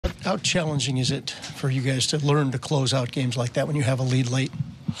How challenging is it for you guys to learn to close out games like that when you have a lead late?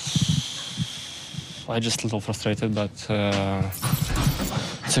 I just a little frustrated, but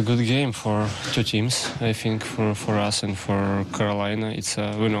it's a good game for two teams. I think for us and for Carolina,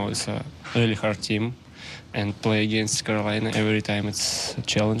 we know it's a really hard team, and play against Carolina every time it's a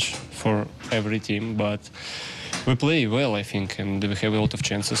challenge for every team. But we play well, I think, and we have a lot of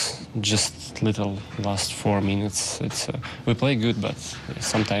chances. Just little last 4 minutes. We play good, but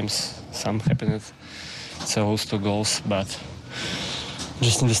sometimes some happens. It's a lose 2 goals, but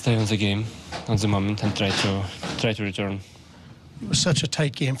just need to stay on the game at the moment and try to return. It was such a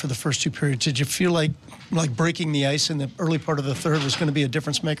tight game for the first 2 periods. Did you feel like breaking the ice in the early part of the third was going to be a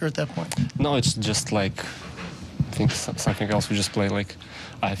difference maker at that point? No, it's just like, I think something else. We just play like,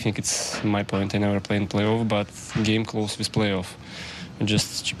 I think it's my point. I never play in playoff, but game close with playoff. We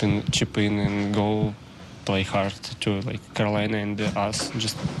just chip in and go play hard to like Carolina and us.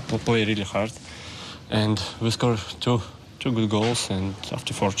 Just play really hard, and we score two good goals. And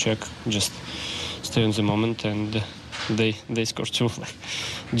after 4 check, just stay on the moment, and they score 2.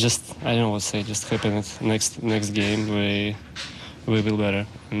 Just I don't know what to say. Just happen it. Next game we will better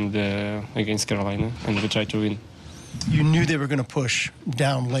and against Carolina, and we try to win. You knew they were going to push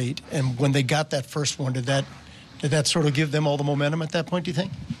down late, and when they got that first one, did that sort of give them all the momentum at that point, do you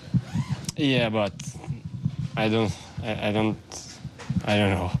think? Yeah, but I don't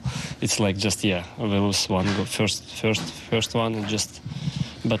know. It's like just we lose one goal, first one, and just.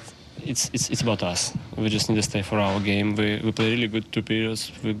 But it's about us. We just need to stay for our game. We play really good 2 periods.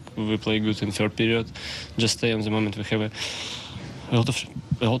 We play good in 3rd period. Just stay on the moment. We have a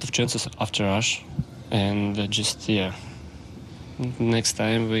lot of chances after rush. And next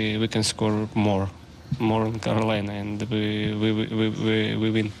time we can score more in Carolina, and we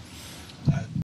win.